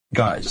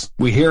Guys,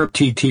 we here at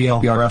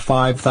TTLBRF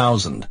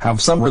 5000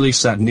 have some really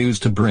sad news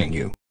to bring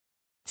you.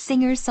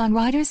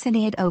 Singer-songwriter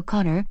Sinéad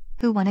O'Connor,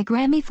 who won a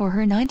Grammy for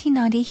her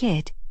 1990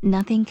 hit,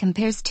 Nothing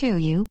Compares to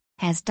You,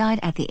 has died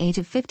at the age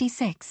of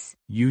 56.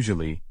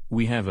 Usually,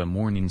 we have a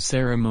mourning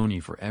ceremony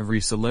for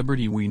every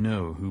celebrity we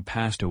know who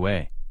passed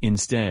away.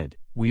 Instead,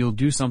 we'll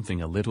do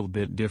something a little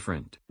bit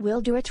different. We'll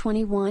do a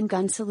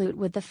 21-gun salute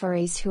with the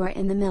furries who are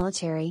in the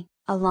military,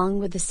 along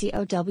with the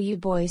COW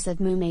boys of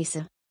Moo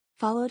Mesa,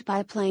 followed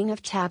by playing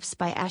of Taps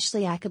by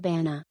Ashley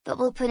Akabana. But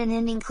we'll put an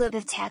ending clip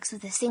of Tax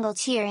with a single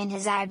tear in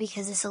his eye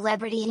because a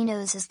celebrity he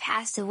knows has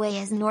passed away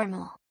as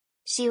normal.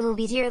 She will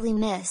be dearly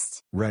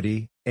missed.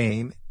 Ready,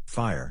 aim,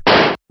 fire.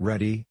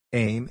 Ready,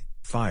 aim,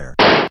 fire.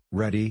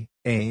 Ready,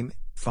 aim,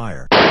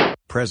 fire.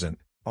 Present,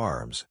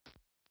 arms.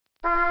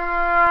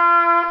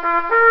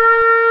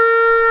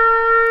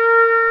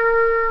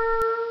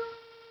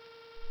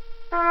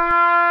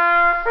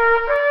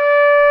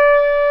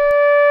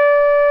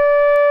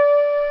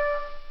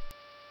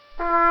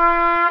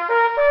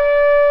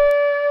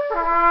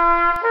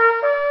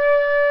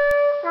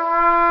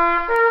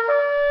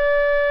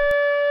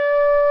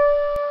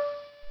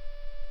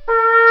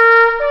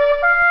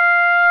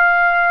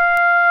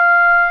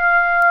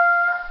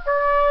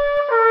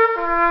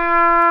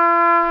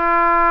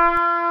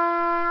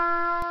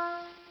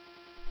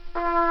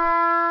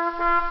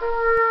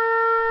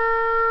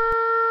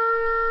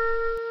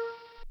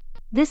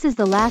 This is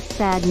the last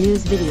sad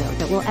news video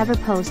that we'll ever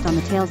post on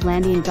the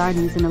Taleslandian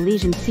Gardens and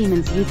Elysian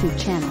Seaman's YouTube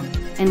channel,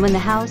 and when the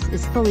house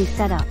is fully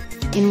set up,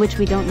 in which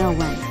we don't know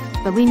when,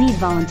 but we need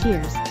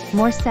volunteers,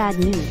 more sad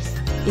news,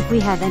 if we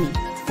have any,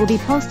 will be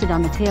posted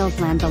on the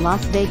Talesland the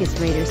Las Vegas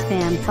Raiders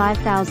Fan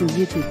 5000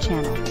 YouTube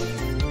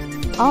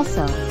channel.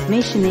 Also,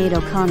 may Sinéad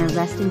O'Connor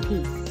rest in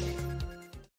peace.